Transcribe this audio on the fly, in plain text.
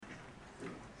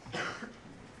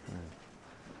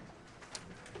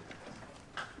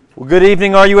Well, good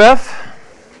evening, RUF.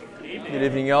 Good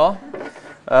evening, y'all.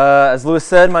 As Lewis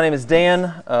said, my name is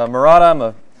Dan Murata. I'm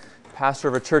a pastor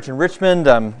of a church in Richmond.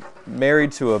 I'm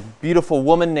married to a beautiful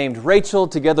woman named Rachel.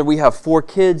 Together we have 4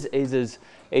 kids, ages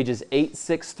 8,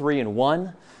 6, 3, and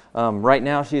 1. Right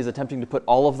now she is attempting to put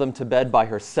all of them to bed by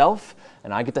herself,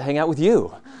 and I get to hang out with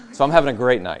you. So I'm having a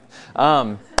great night.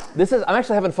 I'm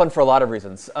actually having fun for a lot of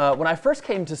reasons. When I first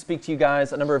came to speak to you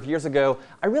guys a number of years ago,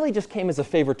 I really just came as a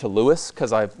favor to Lewis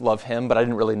because I love him, but I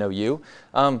didn't really know you.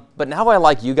 But now I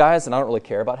like you guys, and I don't really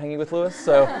care about hanging with Lewis,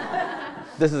 so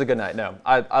this is a good night. No,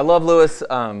 I love Lewis.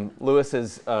 Lewis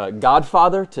is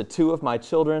godfather to 2 of my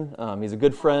children. He's a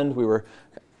good friend. We were,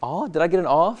 did I get an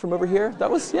awe from over here?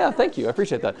 That was, yeah, thank you. I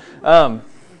appreciate that.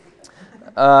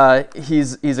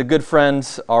 He's a good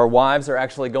friend. Our wives are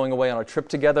actually going away on a trip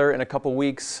together in a couple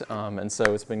weeks, and so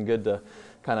it's been good to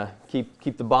kind of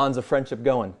keep the bonds of friendship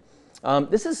going.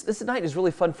 This night is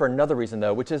really fun for another reason,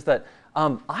 though, which is that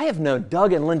I have known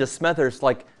Doug and Linda Smethers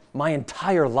like my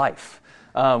entire life.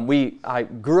 I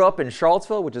grew up in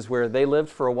Charlottesville, which is where they lived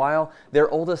for a while. Their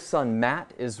oldest son,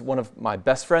 Matt, is one of my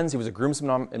best friends. He was a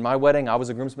groomsman in my wedding. I was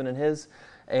a groomsman in his.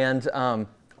 And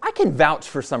I can vouch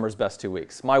for Summer's Best 2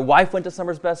 weeks. My wife went to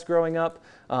Summer's Best growing up.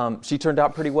 She turned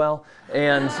out pretty well.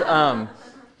 And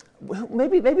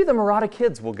maybe the Murata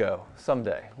kids will go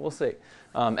someday. We'll see.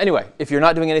 Anyway, if you're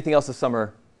not doing anything else this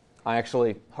summer, I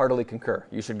actually heartily concur.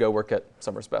 You should go work at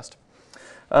Summer's Best.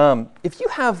 If you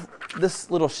have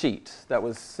this little sheet that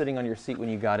was sitting on your seat when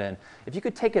you got in, if you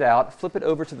could take it out, flip it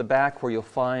over to the back where you'll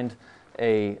find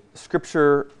a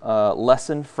scripture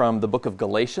lesson from the book of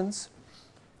Galatians.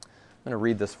 I'm going to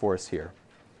read this for us here.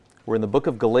 We're in the book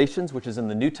of Galatians, which is in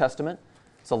the New Testament.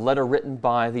 It's a letter written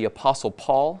by the Apostle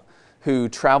Paul, who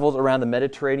traveled around the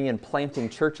Mediterranean planting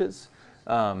churches.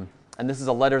 And this is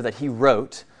a letter that he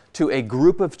wrote to a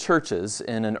group of churches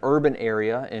in an urban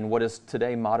area in what is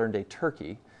today modern-day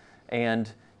Turkey.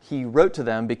 And he wrote to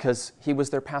them because he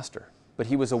was their pastor. But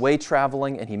he was away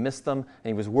traveling, and he missed them, and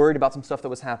he was worried about some stuff that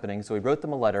was happening. So he wrote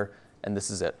them a letter, and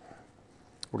this is it.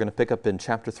 We're going to pick up in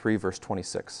chapter 3, verse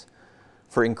 26.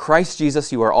 For in Christ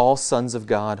Jesus you are all sons of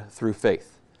God through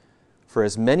faith. For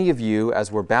as many of you as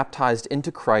were baptized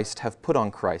into Christ have put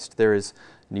on Christ. There is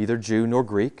neither Jew nor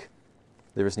Greek.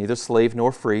 There is neither slave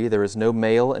nor free. There is no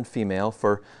male and female,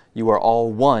 for you are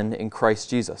all one in Christ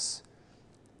Jesus.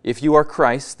 If you are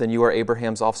Christ, then you are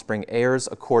Abraham's offspring, heirs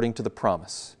according to the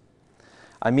promise.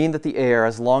 I mean that the heir,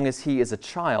 as long as he is a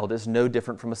child, is no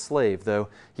different from a slave, though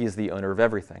he is the owner of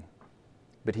everything.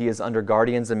 But he is under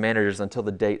guardians and managers until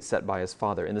the date set by his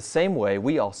father. In the same way,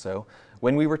 we also,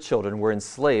 when we were children, were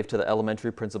enslaved to the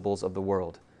elementary principles of the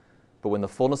world. But when the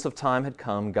fullness of time had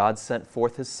come, God sent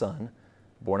forth his Son,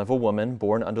 born of a woman,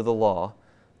 born under the law,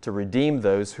 to redeem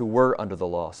those who were under the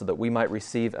law, so that we might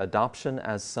receive adoption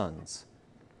as sons.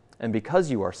 And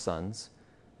because you are sons,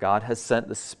 God has sent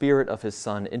the Spirit of his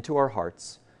Son into our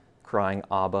hearts, crying,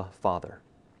 Abba, Father.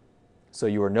 So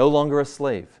you are no longer a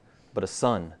slave, but a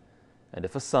son. And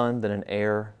if a son, then an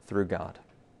heir through God.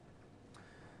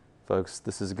 Folks,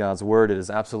 this is God's word. It is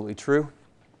absolutely true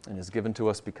and is given to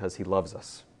us because he loves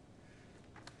us.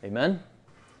 Amen?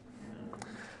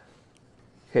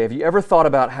 Okay, have you ever thought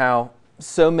about how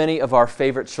so many of our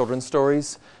favorite children's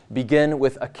stories begin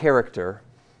with a character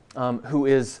who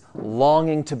is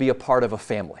longing to be a part of a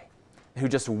family, who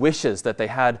just wishes that they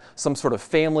had some sort of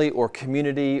family or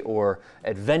community or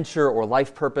adventure or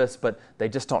life purpose, but they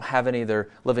just don't have any. They're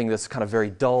living this kind of very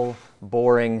dull,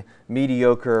 boring,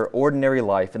 mediocre, ordinary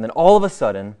life. And then all of a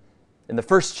sudden, in the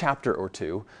first chapter or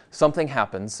 2, something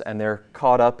happens and they're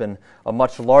caught up in a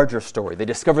much larger story. They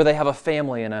discover they have a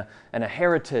family and a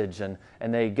heritage, and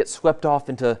they get swept off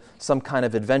into some kind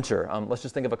of adventure. Let's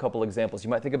just think of a couple examples. You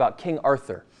might think about King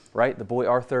Arthur, right? The boy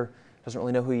Arthur doesn't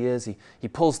really know who he is. He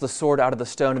pulls the sword out of the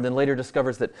stone and then later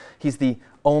discovers that he's the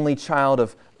only child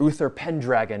of Uther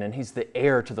Pendragon and he's the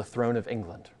heir to the throne of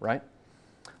England, right?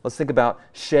 Let's think about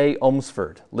Shay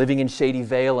Olmsford, living in Shady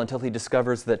Vale until he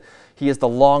discovers that he is the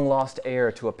long-lost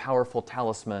heir to a powerful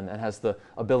talisman and has the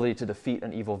ability to defeat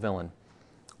an evil villain.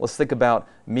 Let's think about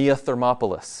Mia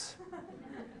Thermopolis.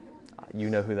 You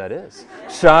know who that is.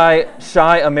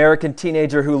 Shy American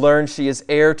teenager who learns she is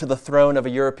heir to the throne of a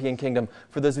European kingdom.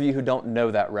 For those of you who don't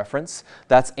know that reference,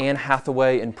 that's Anne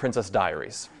Hathaway in Princess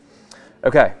Diaries.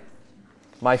 Okay,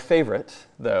 my favorite,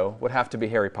 though, would have to be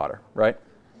Harry Potter, right?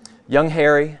 Young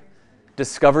Harry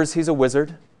discovers he's a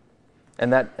wizard,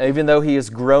 and that even though he is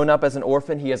grown up as an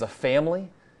orphan, he has a family,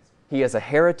 he has a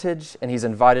heritage, and he's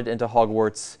invited into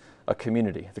Hogwarts a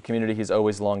community, the community he's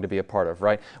always longed to be a part of,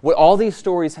 right? What all these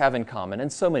stories have in common,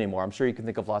 and so many more, I'm sure you can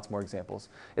think of lots more examples,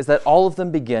 is that all of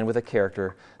them begin with a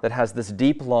character that has this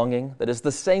deep longing, that is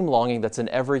the same longing that's in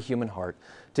every human heart,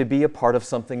 to be a part of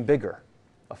something bigger,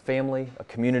 a family, a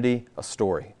community, a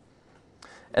story.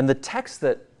 And the text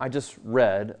that I just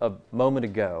read a moment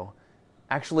ago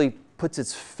actually puts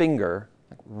its finger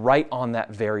right on that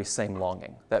very same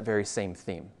longing, that very same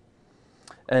theme.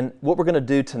 And what we're going to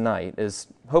do tonight is,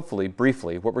 hopefully,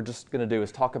 briefly, what we're just going to do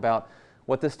is talk about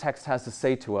what this text has to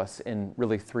say to us in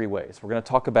really three ways. We're going to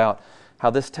talk about how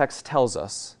this text tells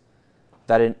us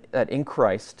that in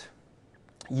Christ,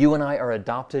 you and I are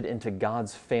adopted into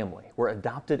God's family. We're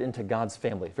adopted into God's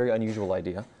family, very unusual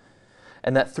idea.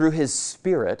 And that through His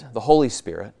Spirit, the Holy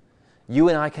Spirit, you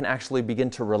and I can actually begin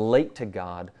to relate to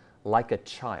God like a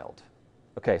child.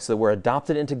 Okay, so we're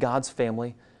adopted into God's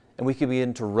family, and we can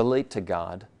begin to relate to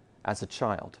God as a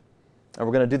child. And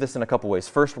we're going to do this in a couple ways.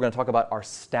 First, we're going to talk about our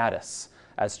status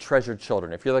as treasured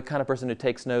children. If you're the kind of person who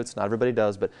takes notes, not everybody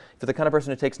does, but if you're the kind of person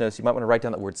who takes notes, you might want to write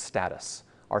down that word status,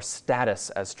 our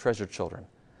status as treasured children.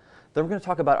 Then we're going to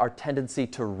talk about our tendency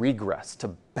to regress,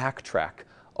 to backtrack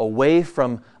away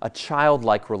from a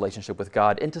childlike relationship with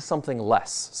God into something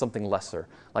less, something lesser,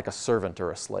 like a servant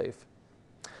or a slave.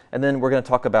 And then we're going to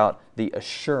talk about the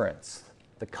assurance,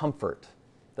 the comfort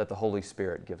that the Holy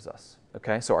Spirit gives us.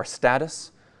 Okay, so our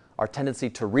status, our tendency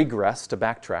to regress, to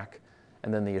backtrack,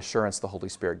 and then the assurance the Holy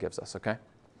Spirit gives us. Okay,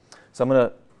 so I'm going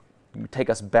to take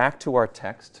us back to our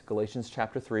text, Galatians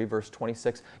chapter 3, verse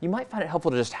 26. You might find it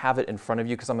helpful to just have it in front of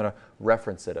you because I'm going to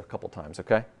reference it a couple times.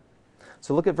 Okay,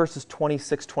 so look at verses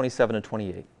 26, 27, and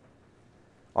 28.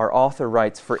 Our author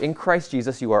writes, "For in Christ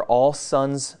Jesus you are all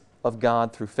sons of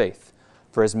God through faith.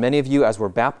 For as many of you as were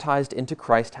baptized into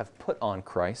Christ have put on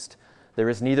Christ. There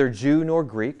is neither Jew nor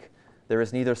Greek. There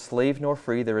is neither slave nor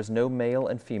free. There is no male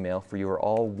and female, for you are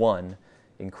all one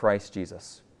in Christ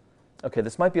Jesus." Okay,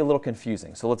 this might be a little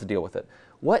confusing, so let's deal with it.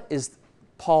 What is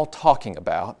Paul talking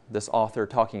about, this author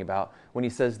talking about, when he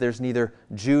says there's neither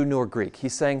Jew nor Greek?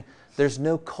 He's saying there's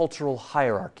no cultural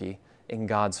hierarchy in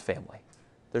God's family.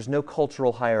 There's no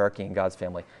cultural hierarchy in God's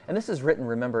family. And this is written,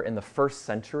 remember, in the first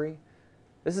century.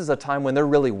 This is a time when there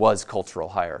really was cultural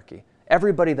hierarchy.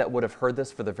 Everybody that would have heard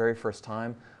this for the very first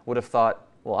time would have thought,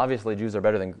 well, obviously Jews are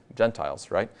better than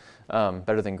Gentiles, right?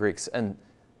 Better than Greeks. And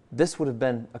this would have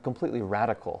been a completely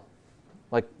radical,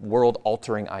 like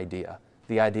world-altering idea,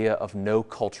 the idea of no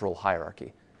cultural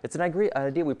hierarchy. It's an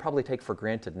idea we probably take for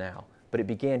granted now, but it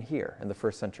began here in the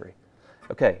first century.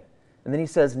 Okay, and then he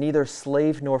says neither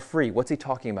slave nor free. What's he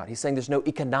talking about? He's saying there's no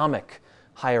economic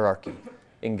hierarchy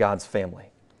in God's family.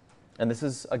 And this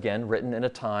is, again, written in a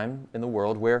time in the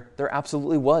world where there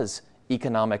absolutely was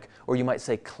economic, or you might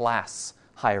say class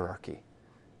hierarchy,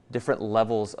 different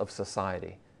levels of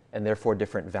society, and therefore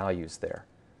different values there.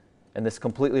 And this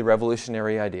completely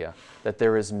revolutionary idea that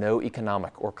there is no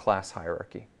economic or class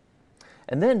hierarchy.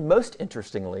 And then, most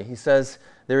interestingly, he says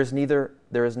there is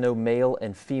no male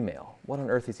and female. What on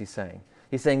earth is he saying?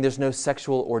 He's saying there's no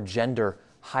sexual or gender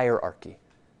hierarchy.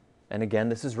 And again,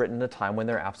 this is written in a time when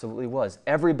there absolutely was.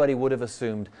 Everybody would have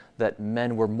assumed that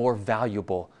men were more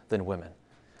valuable than women.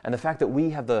 And the fact that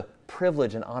we have the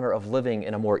privilege and honor of living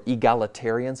in a more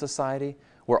egalitarian society,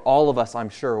 where all of us, I'm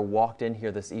sure, walked in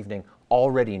here this evening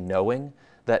already knowing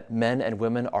that men and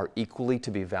women are equally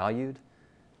to be valued,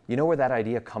 you know where that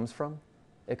idea comes from?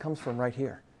 It comes from right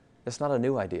here. It's not a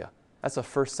new idea. That's a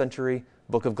first century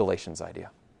book of Galatians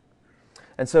idea.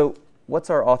 And so, what's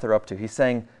our author up to? He's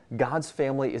saying God's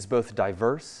family is both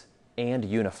diverse and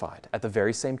unified at the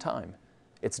very same time.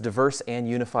 It's diverse and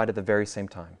unified at the very same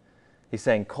time. He's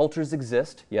saying cultures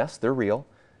exist, yes, they're real.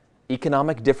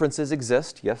 Economic differences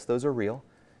exist, yes, those are real.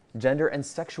 Gender and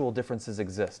sexual differences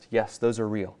exist, yes, those are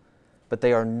real. But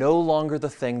they are no longer the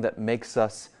thing that makes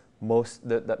us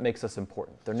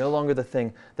important. They're no longer the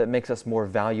thing that makes us more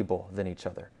valuable than each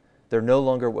other. They're no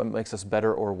longer what makes us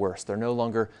better or worse. They no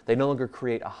longer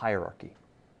create a hierarchy.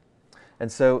 And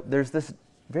so there's this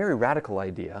very radical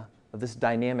idea of this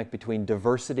dynamic between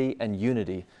diversity and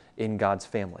unity in God's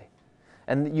family.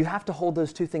 And you have to hold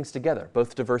those two things together,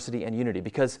 both diversity and unity,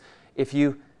 because if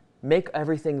you make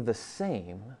everything the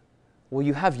same, well,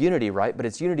 you have unity, right? But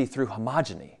it's unity through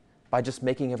homogeny, by just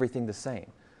making everything the same.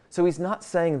 So he's not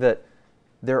saying that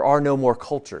there are no more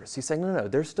cultures. He's saying, no,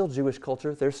 there's still Jewish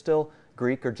culture, there's still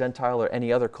Greek or Gentile or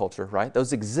any other culture, right?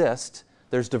 Those exist,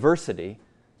 there's diversity,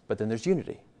 but then there's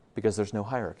unity, because there's no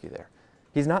hierarchy there.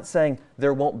 He's not saying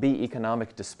there won't be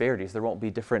economic disparities, there won't be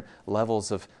different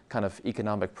levels of kind of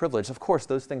economic privilege. Of course,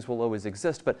 those things will always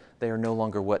exist, but they are no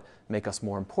longer what make us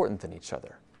more important than each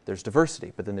other. There's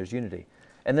diversity, but then there's unity.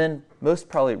 And then, most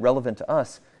probably relevant to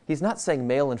us, he's not saying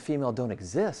male and female don't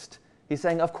exist. He's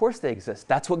saying, of course they exist.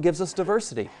 That's what gives us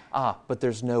diversity. But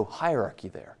there's no hierarchy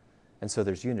there. And so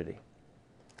there's unity.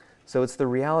 So it's the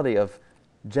reality of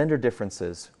gender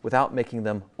differences without making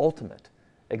them ultimate,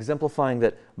 exemplifying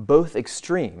that both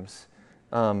extremes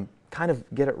kind of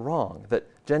get it wrong, that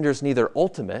gender is neither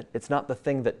ultimate, it's not the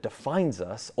thing that defines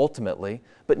us ultimately,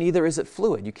 but neither is it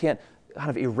fluid. You can't kind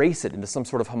of erase it into some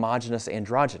sort of homogeneous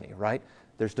androgyny, right?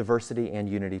 There's diversity and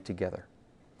unity together.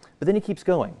 But then he keeps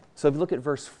going. So if you look at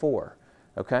verse 4,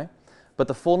 okay? But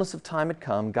the fullness of time had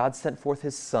come, God sent forth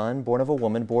his Son, born of a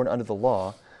woman, born under the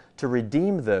law, to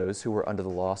redeem those who were under the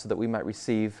law so that we might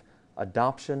receive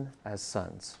adoption as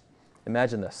sons.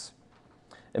 Imagine this.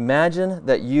 Imagine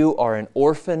that you are an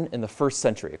orphan in the first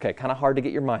century. Okay, kind of hard to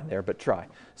get your mind there, but try.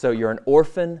 So you're an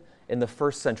orphan in the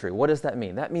first century. What does that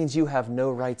mean? That means you have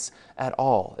no rights at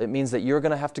all. It means that you're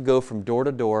going to have to go from door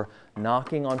to door,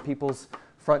 knocking on people's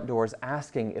front doors,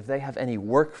 asking if they have any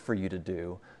work for you to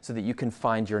do so that you can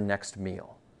find your next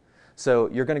meal. So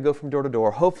you're going to go from door to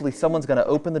door. Hopefully someone's going to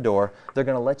open the door, they're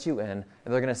going to let you in, and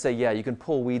they're going to say, yeah, you can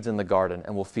pull weeds in the garden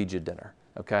and we'll feed you dinner,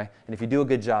 okay? And if you do a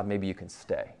good job, maybe you can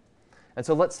stay. And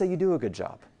so let's say you do a good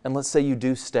job, and let's say you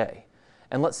do stay.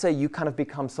 And let's say you kind of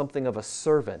become something of a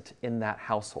servant in that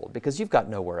household because you've got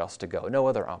nowhere else to go, no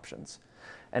other options.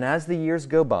 And as the years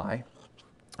go by,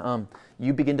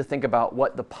 you begin to think about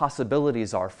what the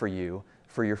possibilities are for you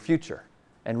for your future.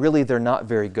 And really, they're not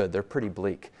very good. They're pretty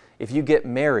bleak. If you get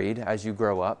married as you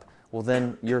grow up, well,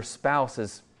 then your spouse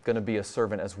is going to be a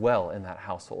servant as well in that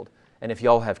household. And if you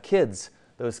all have kids,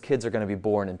 those kids are going to be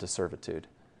born into servitude.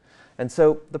 And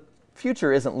so the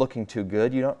future isn't looking too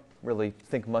good. You don't really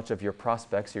think much of your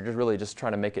prospects. You're really just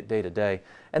trying to make it day to day.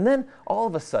 And then all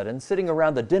of a sudden, sitting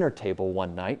around the dinner table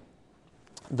one night,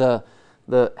 the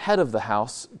head of the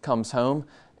house comes home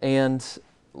and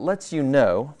lets you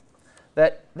know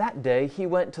that that day he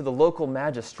went to the local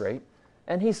magistrate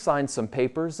and he signed some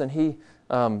papers and he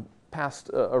passed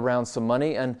around some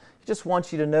money, and he just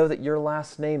wants you to know that your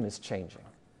last name is changing.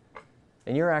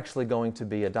 And you're actually going to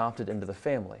be adopted into the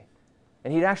family.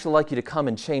 And he'd actually like you to come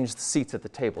and change the seats at the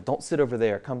table. Don't sit over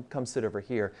there. Come sit over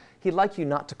here. He'd like you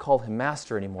not to call him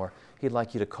master anymore. He'd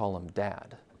like you to call him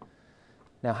dad.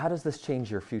 Now, how does this change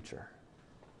your future?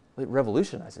 It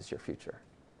revolutionizes your future.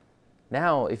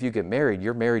 Now, if you get married,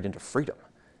 you're married into freedom.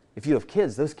 If you have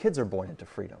kids, those kids are born into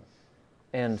freedom.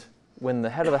 And when the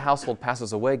head of the household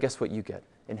passes away, guess what you get?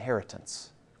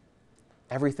 Inheritance.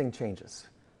 Everything changes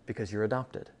because you're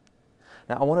adopted.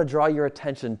 Now, I want to draw your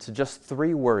attention to just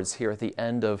 3 words here at the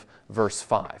end of verse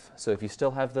 5. So if you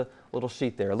still have the little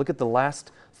sheet there, look at the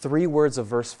last 3 words of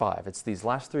verse 5. It's these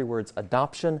last 3 words,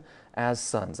 adoption as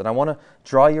sons. And I want to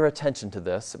draw your attention to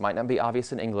this. It might not be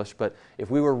obvious in English, but if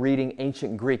we were reading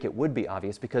ancient Greek, it would be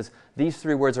obvious because these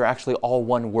 3 words are actually all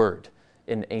one word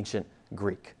in ancient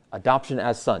Greek. Adoption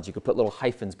as sons. You could put little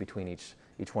hyphens between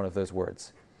each one of those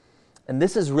words. And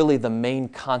this is really the main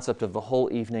concept of the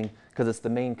whole evening because it's the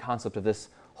main concept of this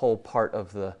whole part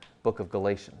of the book of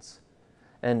Galatians.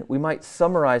 And we might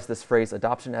summarize this phrase,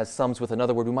 adoption as sons, with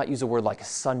another word. We might use a word like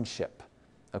sonship,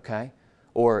 okay?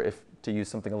 Or if to use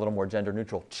something a little more gender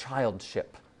neutral,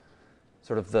 childship.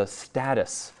 Sort of the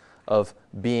status of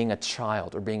being a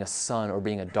child or being a son or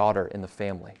being a daughter in the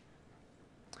family.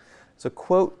 It's a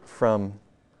quote from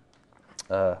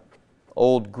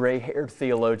old gray-haired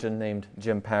theologian named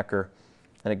Jim Packer,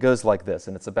 and it goes like this,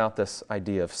 and it's about this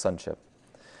idea of sonship.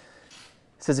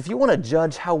 It says, if you want to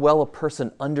judge how well a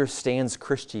person understands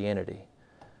Christianity,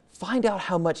 find out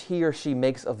how much he or she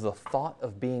makes of the thought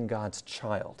of being God's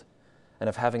child and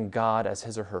of having God as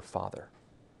his or her father.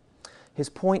 His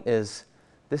point is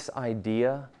this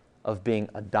idea of being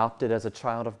adopted as a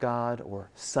child of God, or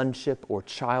sonship or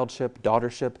childship,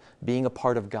 daughtership, being a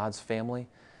part of God's family.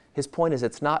 His point is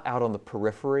it's not out on the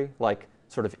periphery, like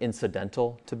sort of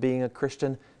incidental to being a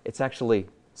Christian. It's actually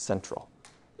central.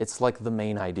 It's like the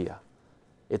main idea.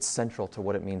 It's central to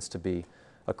what it means to be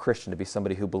a Christian, to be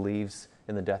somebody who believes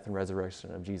in the death and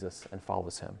resurrection of Jesus and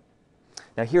follows him.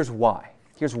 Now here's why.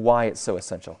 Here's why it's so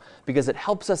essential. Because it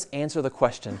helps us answer the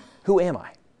question, who am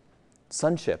I?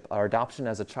 Sonship, our adoption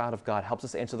as a child of God, helps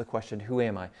us answer the question, who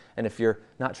am I? And if you're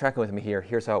not tracking with me here,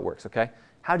 here's how it works, okay?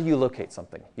 How do you locate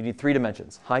something? You need 3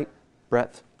 dimensions, height,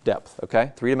 breadth, depth,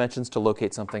 okay? 3 dimensions to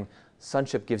locate something.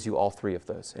 Sonship gives you all 3 of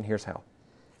those, and here's how.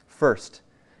 First,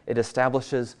 it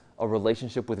establishes a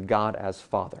relationship with God as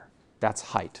Father. That's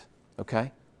height,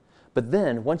 okay? But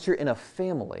then, once you're in a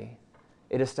family,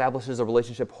 it establishes a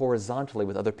relationship horizontally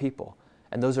with other people,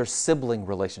 and those are sibling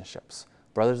relationships.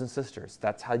 Brothers and sisters,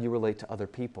 that's how you relate to other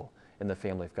people. in the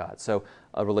family of God. So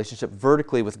a relationship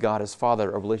vertically with God as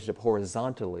Father, a relationship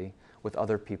horizontally with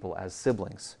other people as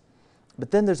siblings.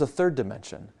 But then there's a third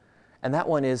dimension, and that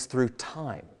one is through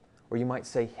time, or you might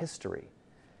say history,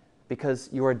 because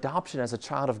your adoption as a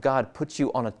child of God puts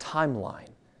you on a timeline.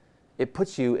 It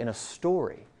puts you in a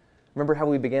story. Remember how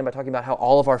we began by talking about how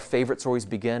all of our favorite stories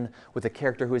begin with a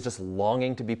character who is just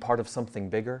longing to be part of something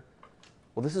bigger?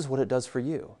 Well, this is what it does for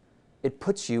you. It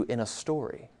puts you in a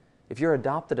story. If you're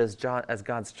adopted as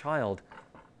God's child,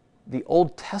 the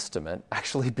Old Testament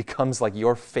actually becomes like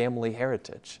your family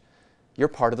heritage. You're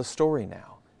part of the story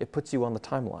now. It puts you on the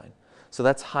timeline. So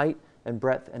that's height and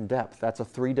breadth and depth. That's a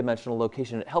three-dimensional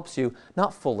location. It helps you,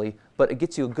 not fully, but it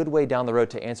gets you a good way down the road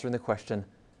to answering the question,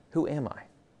 who am I?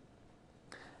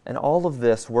 And all of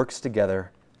this works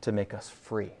together to make us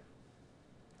free.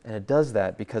 And it does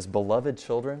that because beloved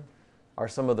children are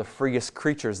some of the freest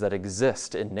creatures that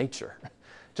exist in nature.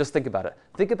 Just think about it.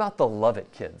 Think about the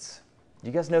Lovett kids.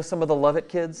 You guys know some of the Lovett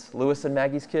kids? Lewis and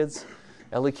Maggie's kids?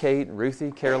 Ellie, Kate,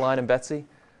 Ruthie, Caroline, and Betsy?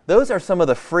 Those are some of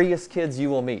the freest kids you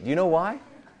will meet. Do you know why?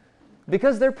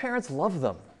 Because their parents love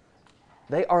them.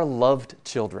 They are loved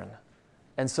children.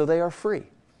 And so they are free.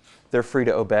 They're free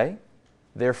to obey.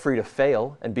 They're free to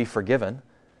fail and be forgiven.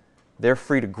 They're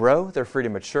free to grow. They're free to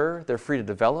mature. They're free to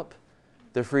develop.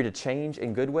 They're free to change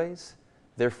in good ways.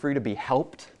 They're free to be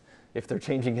helped if they're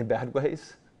changing in bad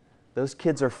ways. Those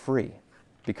kids are free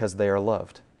because they are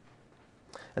loved.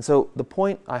 And so the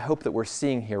point I hope that we're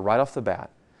seeing here right off the bat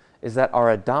is that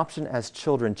our adoption as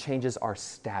children changes our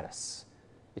status.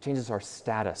 It changes our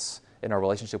status in our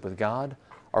relationship with God,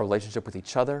 our relationship with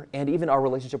each other, and even our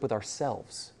relationship with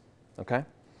ourselves. Okay?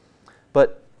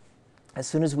 But as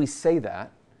soon as we say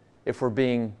that, if we're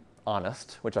being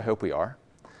honest, which I hope we are,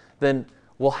 then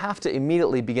we'll have to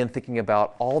immediately begin thinking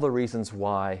about all the reasons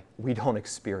why we don't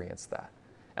experience that,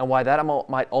 and why that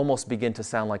might almost begin to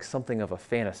sound like something of a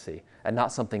fantasy and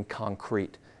not something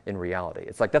concrete in reality.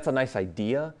 It's like, that's a nice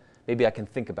idea. Maybe I can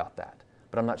think about that,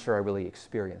 but I'm not sure I really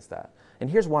experienced that. And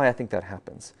here's why I think that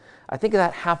happens. I think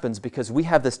that happens because we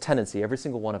have this tendency, every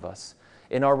single one of us,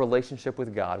 in our relationship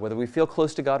with God, whether we feel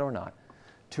close to God or not,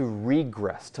 to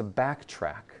regress, to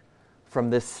backtrack from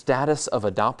this status of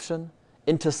adoption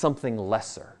into something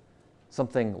lesser,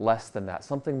 something less than that,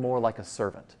 something more like a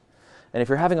servant. And if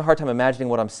you're having a hard time imagining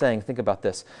what I'm saying, think about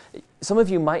this. Some of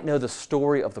you might know the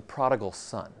story of the prodigal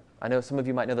son. I know some of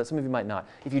you might know that, some of you might not.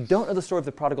 If you don't know the story of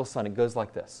the prodigal son, it goes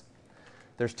like this.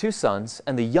 There's two sons,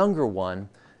 and the younger one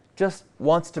just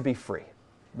wants to be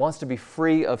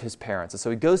free of his parents. And so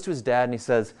he goes to his dad and he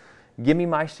says, give me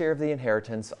my share of the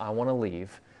inheritance, I want to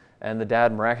leave. And the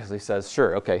dad miraculously says,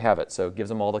 sure, okay, have it. So gives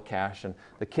him all the cash, and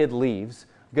the kid leaves,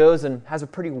 goes and has a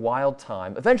pretty wild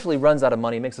time, eventually runs out of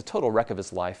money, makes a total wreck of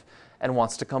his life, and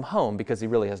wants to come home because he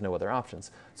really has no other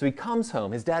options. So he comes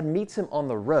home, his dad meets him on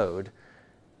the road,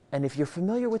 and if you're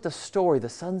familiar with the story, the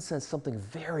son says something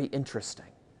very interesting.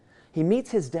 He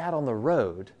meets his dad on the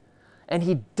road, and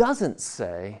he doesn't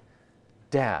say,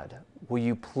 Dad, will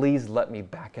you please let me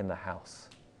back in the house?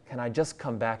 Can I just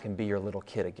come back and be your little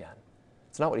kid again?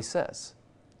 It's not what he says.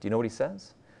 Do you know what he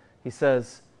says? He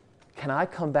says, can I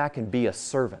come back and be a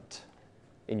servant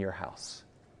in your house?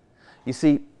 You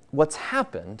see, what's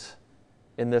happened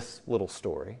in this little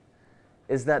story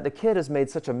is that the kid has made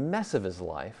such a mess of his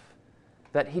life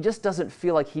that he just doesn't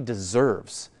feel like he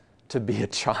deserves to be a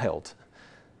child,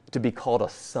 to be called a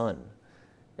son.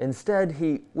 Instead,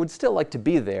 he would still like to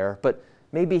be there, but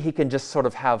maybe he can just sort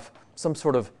of have some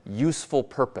sort of useful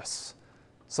purpose,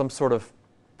 some sort of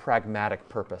pragmatic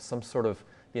purpose, some sort of,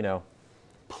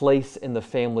 place in the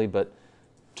family, but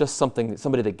just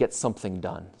somebody that gets something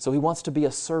done. So he wants to be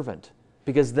a servant,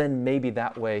 because then maybe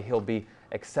that way he'll be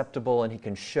acceptable and he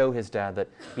can show his dad that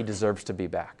he deserves to be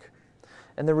back.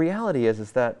 And the reality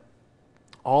is that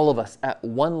all of us at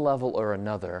one level or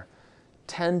another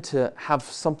tend to have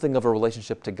something of a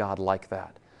relationship to God like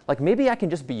that. Like, maybe I can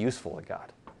just be useful to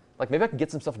God. Like, maybe I can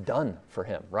get some stuff done for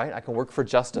him, right? I can work for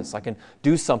justice. I can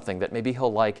do something that maybe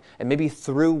he'll like, and maybe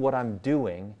through what I'm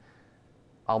doing,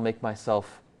 I'll make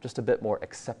myself just a bit more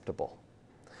acceptable.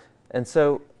 And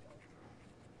so,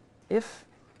 if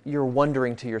you're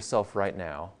wondering to yourself right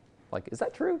now, like, is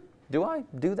that true? Do I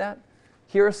do that?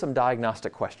 Here are some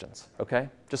diagnostic questions, okay?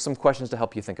 Just some questions to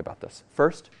help you think about this.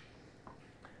 First,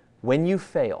 when you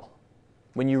fail,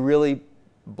 when you really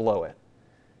blow it,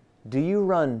 do you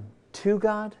run to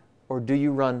God or do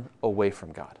you run away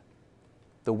from God?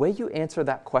 The way you answer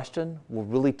that question will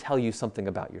really tell you something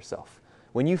about yourself.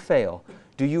 When you fail,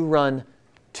 do you run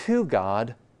to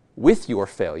God with your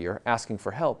failure, asking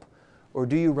for help, or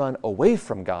do you run away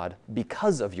from God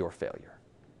because of your failure?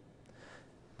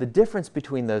 The difference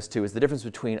between those two is the difference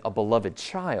between a beloved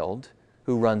child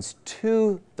who runs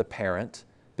to the parent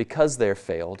because they're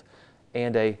failed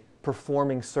and a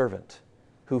performing servant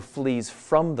who flees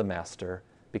from the master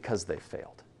because they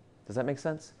failed. Does that make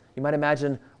sense? You might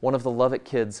imagine one of the Lovett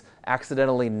kids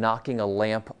accidentally knocking a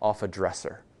lamp off a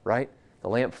dresser, right? The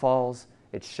lamp falls,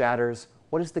 it shatters.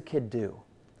 What does the kid do?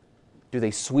 Do they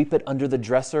sweep it under the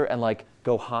dresser and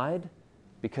go hide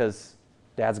because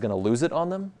dad's going to lose it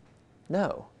on them?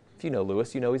 No. If you know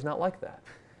Lewis, you know he's not like that.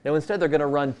 No, instead they're going to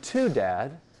run to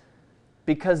dad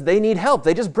because they need help.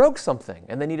 They just broke something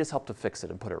and they need his help to fix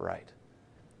it and put it right.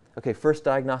 Okay, first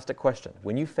diagnostic question.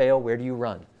 When you fail, where do you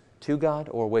run? To God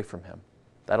or away from him?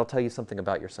 That'll tell you something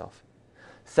about yourself.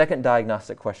 Second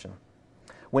diagnostic question.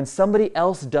 When somebody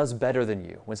else does better than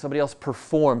you, when somebody else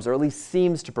performs or at least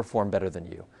seems to perform better than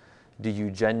you, do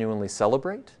you genuinely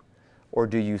celebrate or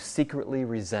do you secretly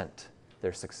resent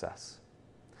their success?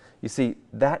 You see,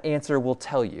 that answer will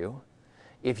tell you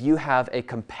if you have a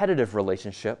competitive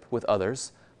relationship with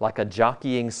others, like a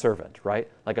jockeying servant, right?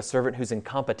 Like a servant who's in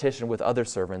competition with other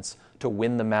servants to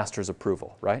win the master's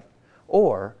approval, right?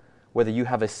 Or whether you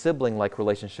have a sibling-like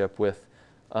relationship with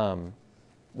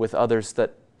others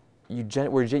that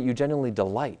where you genuinely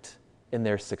delight in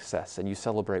their success and you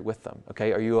celebrate with them,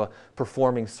 okay? Are you a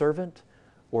performing servant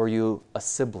or are you a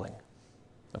sibling,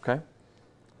 okay?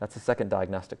 That's the second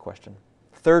diagnostic question.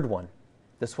 Third one,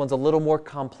 this one's a little more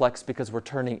complex because we're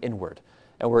turning inward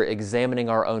and we're examining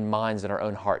our own minds and our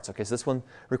own hearts, okay? So this one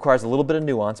requires a little bit of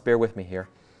nuance. Bear with me here.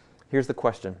 Here's the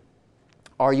question.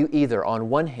 Are you either, on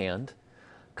one hand,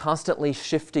 constantly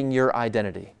shifting your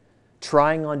identity,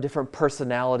 trying on different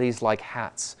personalities like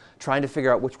hats, trying to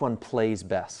figure out which one plays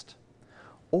best?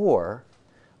 Or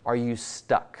are you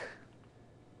stuck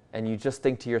and you just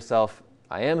think to yourself,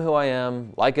 I am who I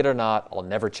am, like it or not, I'll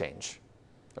never change,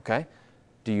 okay?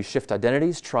 Do you shift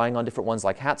identities, trying on different ones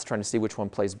like hats, trying to see which one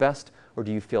plays best, or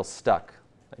do you feel stuck,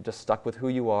 just stuck with who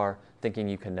you are, thinking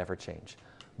you can never change?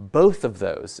 Both of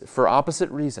those, for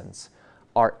opposite reasons,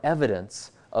 are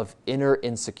evidence of inner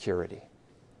insecurity.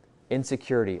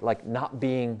 Insecurity, like not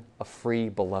being a free,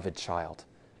 beloved child,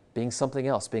 being something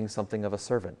else, being something of a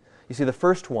servant. You see, the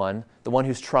first one, the one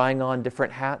who's trying on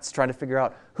different hats, trying to figure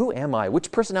out, who am I?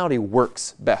 Which personality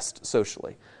works best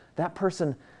socially? That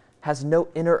person has no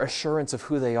inner assurance of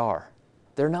who they are.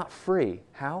 They're not free.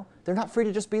 How? They're not free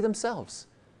to just be themselves.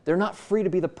 They're not free to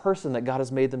be the person that God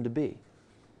has made them to be.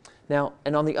 Now,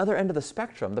 and on the other end of the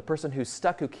spectrum, the person who's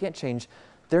stuck, who can't change,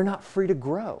 they're not free to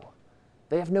grow.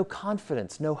 They have no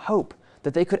confidence, no hope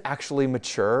that they could actually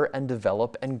mature and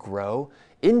develop and grow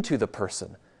into the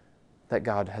person that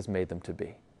God has made them to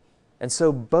be. And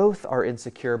so both are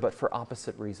insecure, but for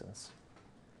opposite reasons.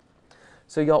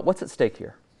 So y'all, what's at stake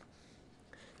here?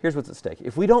 Here's what's at stake.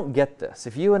 If we don't get this,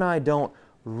 if you and I don't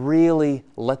really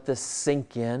let this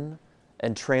sink in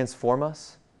and transform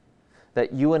us,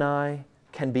 that you and I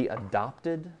can be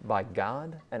adopted by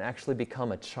God and actually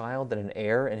become a child and an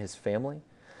heir in his family,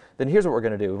 then here's what we're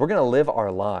going to do. We're going to live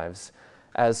our lives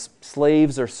as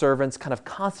slaves or servants, kind of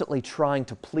constantly trying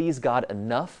to please God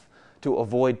enough to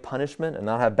avoid punishment and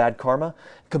not have bad karma,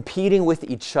 competing with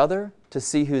each other to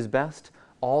see who's best,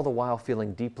 all the while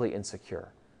feeling deeply insecure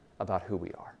about who we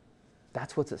are.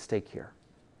 That's what's at stake here.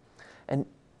 And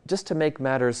just to make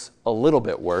matters a little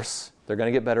bit worse, they're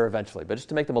going to get better eventually, but just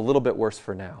to make them a little bit worse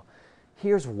for now,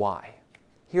 here's why.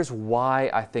 Here's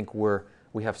why I think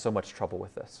we have so much trouble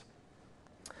with this.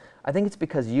 I think it's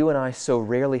because you and I so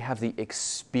rarely have the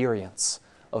experience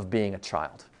of being a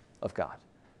child of God.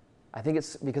 I think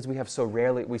it's because we so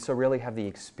rarely have the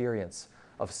experience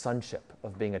of sonship,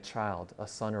 of being a child, a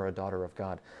son or a daughter of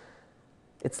God.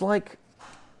 It's like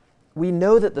we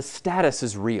know that the status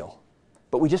is real,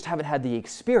 but we just haven't had the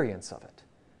experience of it.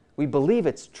 We believe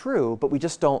it's true, but we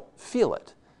just don't feel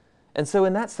it. And so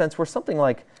in that sense, we're something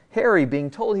like Harry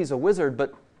being told he's a wizard,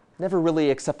 but never really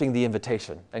accepting the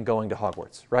invitation and going to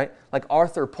Hogwarts, right? Like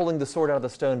Arthur pulling the sword out of the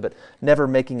stone, but never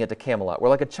making it to Camelot. We're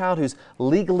like a child who's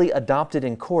legally adopted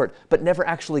in court, but never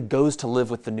actually goes to live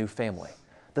with the new family.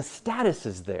 The status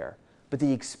is there, but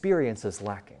the experience is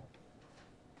lacking.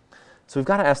 So we've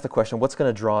got to ask the question, what's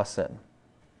going to draw us in?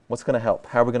 What's going to help?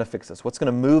 How are we going to fix this? What's going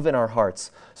to move in our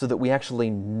hearts so that we actually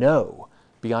know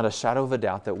beyond a shadow of a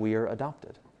doubt that we are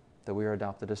adopted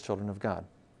as children of God?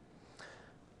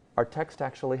 Our text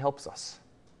actually helps us.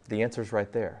 The answer's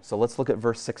right there. So let's look at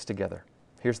verse 6 together.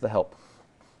 Here's the help.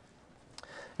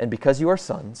 And because you are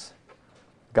sons,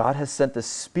 God has sent the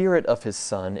Spirit of His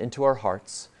Son into our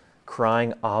hearts,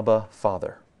 crying, Abba,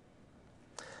 Father.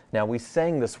 Now, we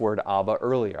sang this word Abba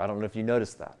earlier. I don't know if you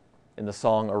noticed that. In the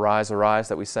song Arise, Arise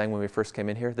that we sang when we first came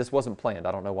in here. This wasn't planned.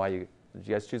 I don't know why you Did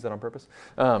you guys choose that on purpose?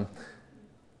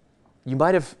 You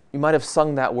might have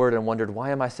sung that word and wondered,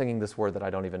 why am I singing this word that I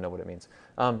don't even know what it means?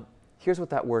 Here's what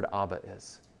that word Abba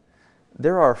is.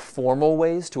 There are formal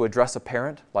ways to address a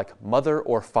parent, like mother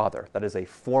or father. That is a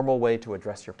formal way to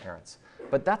address your parents.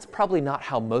 But that's probably not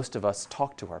how most of us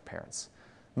talk to our parents.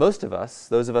 Most of us,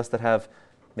 those of us that have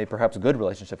maybe perhaps good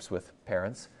relationships with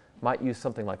parents, might use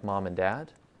something like mom and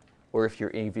dad, or if you're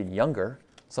even younger,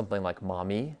 something like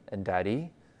mommy and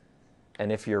daddy.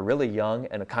 And if you're really young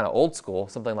and kind of old school,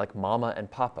 something like mama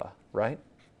and papa, right?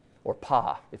 Or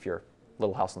pa, if you're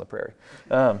Little House on the Prairie.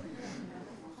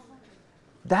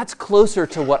 That's closer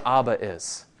to what Abba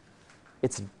is.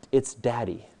 It's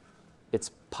daddy. It's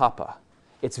papa.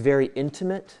 It's very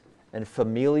intimate and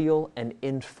familial and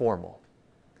informal.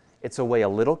 It's a way a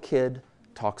little kid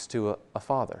talks to a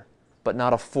father, but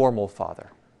not a formal father,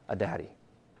 a daddy.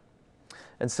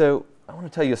 And so I want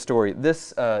to tell you a story.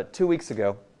 2 weeks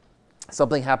ago,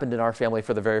 something happened in our family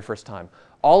for the very first time.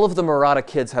 All of the Murata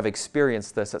kids have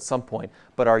experienced this at some point,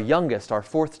 but our youngest, our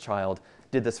fourth child,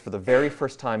 did this for the very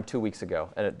first time 2 weeks ago,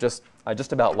 and I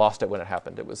just about lost it when it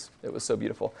happened. It was so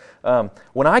beautiful.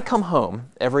 When I come home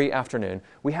every afternoon,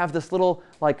 we have this little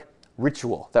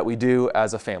ritual that we do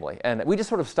as a family, and we just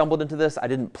sort of stumbled into this. I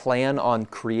didn't plan on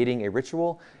creating a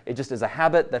ritual. It just is a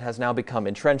habit that has now become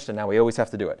entrenched, and now we always have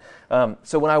to do it.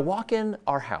 So when I walk in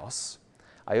our house,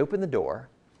 I open the door,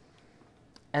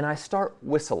 and I start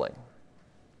whistling.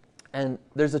 And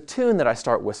there's a tune that I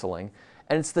start whistling,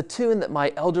 and it's the tune that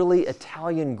my elderly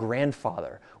Italian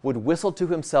grandfather would whistle to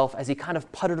himself as he kind of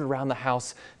puttered around the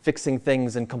house, fixing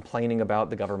things and complaining about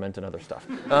the government and other stuff.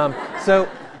 So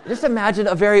just imagine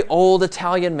a very old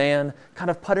Italian man kind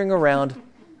of puttering around,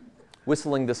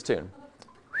 whistling this tune.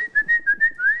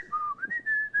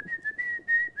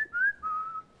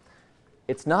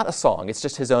 It's not a song, it's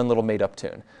just his own little made-up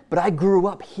tune. But I grew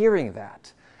up hearing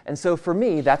that. And so for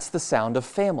me, that's the sound of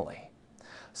family.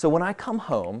 So when I come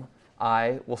home,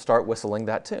 I will start whistling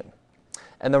that tune.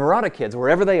 And the Murata kids,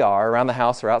 wherever they are, around the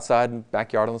house or outside in the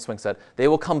backyard on the swing set, they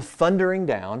will come thundering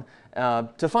down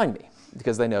to find me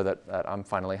because they know that I'm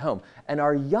finally home. And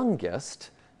our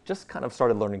youngest just kind of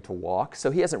started learning to walk,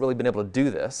 so he hasn't really been able to do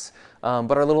this.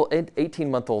 But our little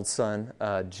 18-month-old son,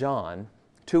 John,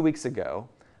 2 weeks ago,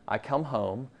 I come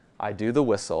home, I do the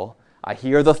whistle, I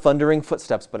hear the thundering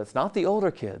footsteps, but it's not the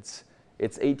older kids.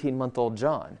 It's 18-month-old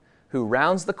John, who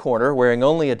rounds the corner wearing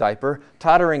only a diaper,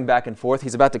 tottering back and forth.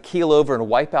 He's about to keel over and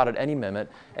wipe out at any minute,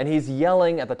 and he's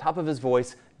yelling at the top of his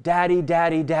voice, "Daddy,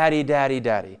 Daddy, Daddy, Daddy,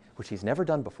 Daddy," which he's never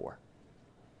done before.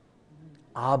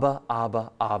 Abba,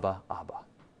 Abba, Abba, Abba.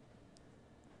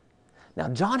 Now,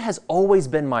 John has always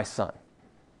been my son.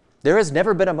 There has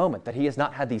never been a moment that he has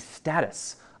not had the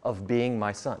status of being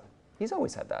my son. He's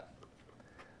always had that.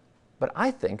 But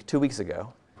I think 2 weeks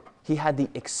ago, he had the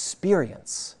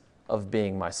experience of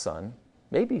being my son,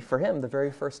 maybe for him the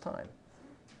very first time.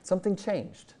 Something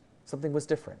changed. Something was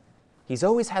different. He's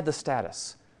always had the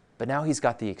status, but now he's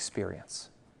got the experience.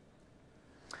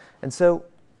 And so,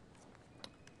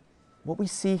 what we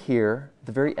see here at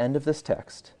the very end of this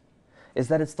text is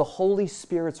that it's the Holy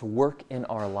Spirit's work in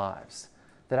our lives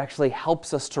that actually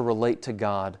helps us to relate to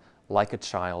God like a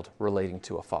child relating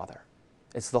to a father.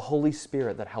 It's the Holy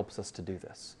Spirit that helps us to do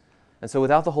this. And so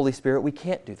without the Holy Spirit, we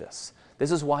can't do this. This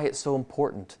is why it's so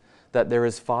important that there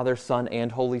is Father, Son,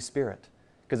 and Holy Spirit.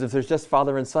 Because if there's just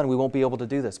Father and Son, we won't be able to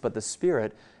do this. But the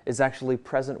Spirit is actually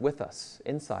present with us,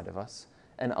 inside of us,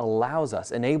 and allows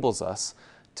us, enables us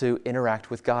to interact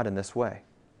with God in this way.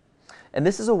 And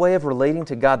this is a way of relating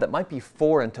to God that might be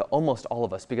foreign to almost all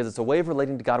of us, because it's a way of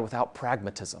relating to God without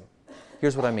pragmatism.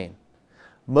 Here's what I mean.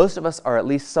 Most of us are at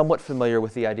least somewhat familiar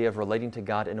with the idea of relating to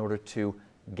God in order to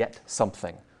get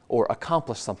something, or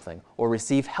accomplish something, or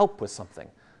receive help with something.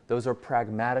 Those are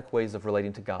pragmatic ways of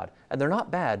relating to God. And they're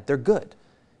not bad, they're good.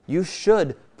 You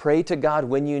should pray to God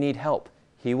when you need help.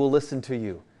 He will listen to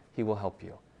you. He will help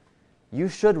you. You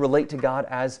should relate to God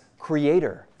as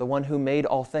Creator, the one who made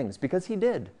all things, because He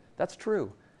did. That's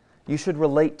true. You should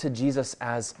relate to Jesus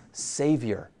as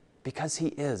Savior, because He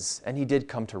is, and He did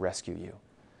come to rescue you.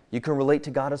 You can relate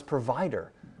to God as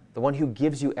Provider, the one who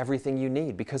gives you everything you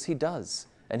need, because He does,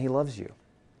 and He loves you.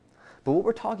 But what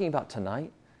we're talking about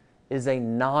tonight is a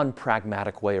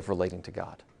non-pragmatic way of relating to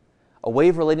God. A way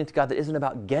of relating to God that isn't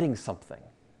about getting something.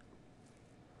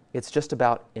 It's just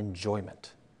about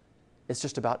enjoyment. It's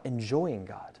just about enjoying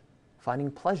God,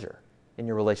 finding pleasure in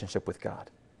your relationship with God.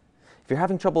 If you're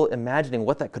having trouble imagining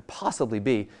what that could possibly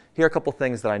be, here are a couple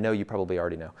things that I know you probably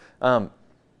already know.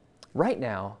 Right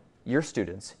now, your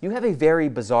students, you have a very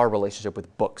bizarre relationship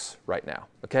with books right now,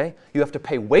 okay? You have to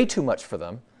pay way too much for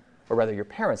them, or rather your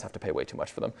parents have to pay way too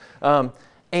much for them.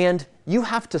 And you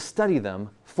have to study them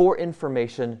for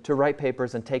information, to write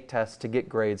papers and take tests, to get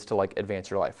grades, to like advance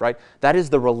your life, right? That is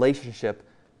the relationship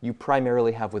you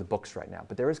primarily have with books right now.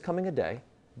 But there is coming a day,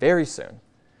 very soon,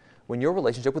 when your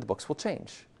relationship with books will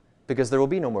change, because there will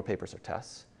be no more papers or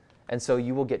tests, and so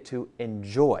you will get to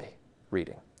enjoy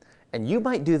reading. And you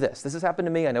might do this. This has happened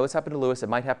to me. I know it's happened to Lewis. It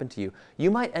might happen to you.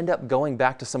 You might end up going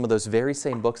back to some of those very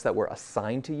same books that were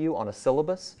assigned to you on a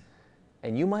syllabus,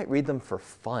 and you might read them for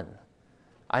fun.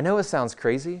 I know it sounds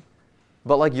crazy,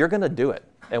 but like you're going to do it.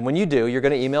 And when you do, you're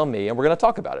going to email me, and we're going to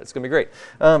talk about it. It's going to be great.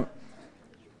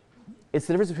 It's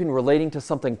the difference between relating to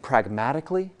something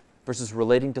pragmatically versus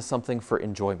relating to something for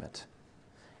enjoyment.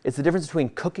 It's the difference between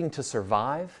cooking to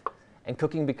survive and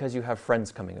cooking because you have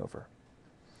friends coming over.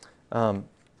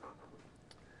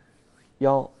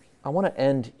 Y'all, I want to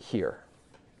end here.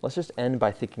 Let's just end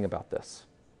by thinking about this.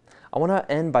 I want to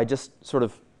end by just sort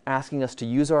of asking us to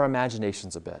use our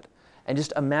imaginations a bit and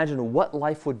just imagine what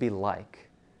life would be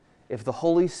like if the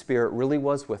Holy Spirit really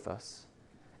was with us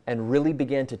and really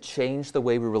began to change the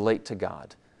way we relate to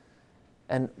God.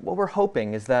 And what we're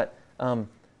hoping is that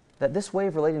that this way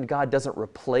of relating to God doesn't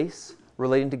replace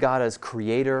relating to God as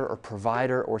creator or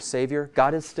provider or savior.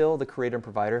 God is still the creator and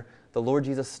provider. The Lord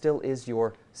Jesus still is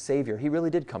your Savior. He really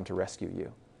did come to rescue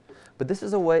you. But this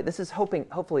is a way, this is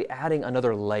hopefully adding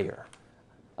another layer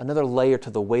to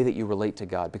the way that you relate to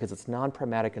God, because it's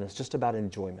non-pragmatic and it's just about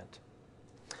enjoyment.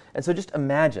 And so just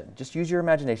imagine, just use your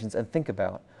imaginations and think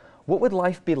about, what would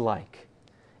life be like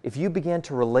if you began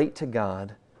to relate to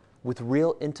God with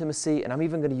real intimacy, and I'm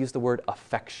even going to use the word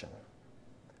affection.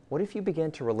 What if you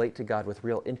began to relate to God with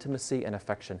real intimacy and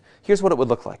affection? Here's what it would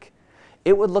look like.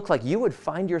 It would look like you would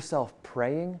find yourself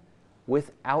praying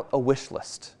without a wish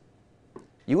list.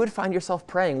 You would find yourself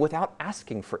praying without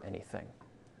asking for anything.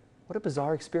 What a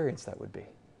bizarre experience that would be.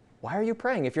 Why are you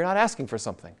praying if you're not asking for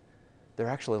something? There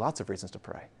are actually lots of reasons to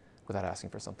pray without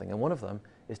asking for something, and one of them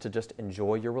is to just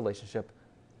enjoy your relationship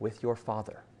with your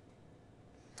Father.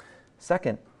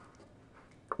 Second,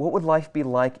 what would life be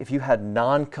like if you had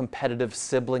non-competitive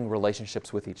sibling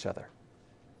relationships with each other?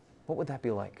 What would that be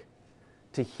like?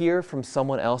 To hear from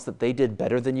someone else that they did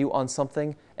better than you on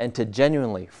something, and to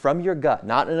genuinely, from your gut,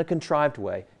 not in a contrived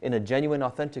way, in a genuine,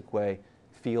 authentic way,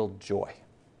 feel joy,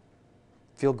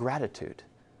 feel gratitude,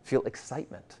 feel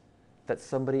excitement that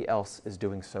somebody else is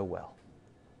doing so well.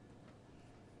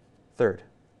 Third,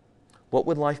 what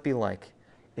would life be like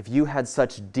if you had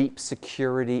such deep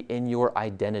security in your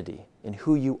identity, in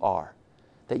who you are,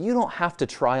 that you don't have to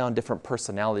try on different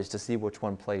personalities to see which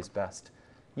one plays best?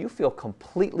 You feel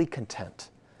completely content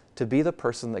to be the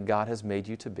person that God has made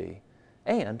you to be,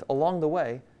 and along the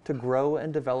way, to grow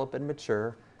and develop and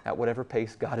mature at whatever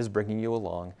pace God is bringing you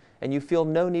along, and you feel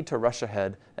no need to rush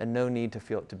ahead and no need to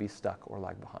feel to be stuck or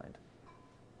lag behind.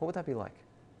 What would that be like?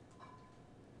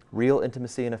 Real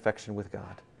intimacy and affection with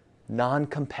God,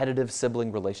 non-competitive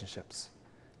sibling relationships,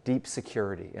 deep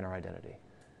security in our identity.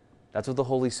 That's what the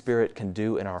Holy Spirit can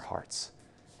do in our hearts,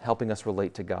 helping us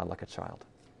relate to God like a child.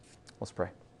 Let's pray.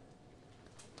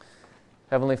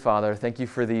 Heavenly Father, thank you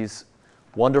for these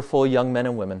wonderful young men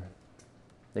and women.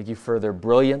 Thank you for their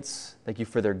brilliance. Thank you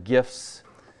for their gifts.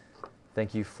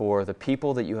 Thank you for the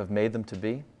people that you have made them to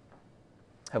be.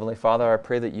 Heavenly Father, I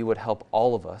pray that you would help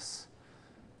all of us,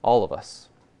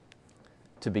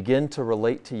 to begin to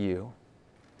relate to you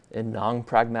in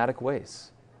non-pragmatic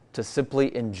ways, to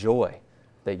simply enjoy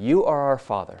that you are our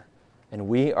Father and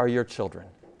we are your children,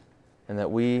 and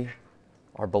that we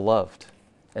are beloved,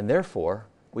 and therefore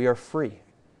we are free.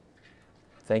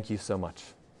 Thank you so much.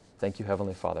 Thank you,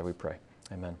 Heavenly Father, we pray.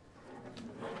 Amen.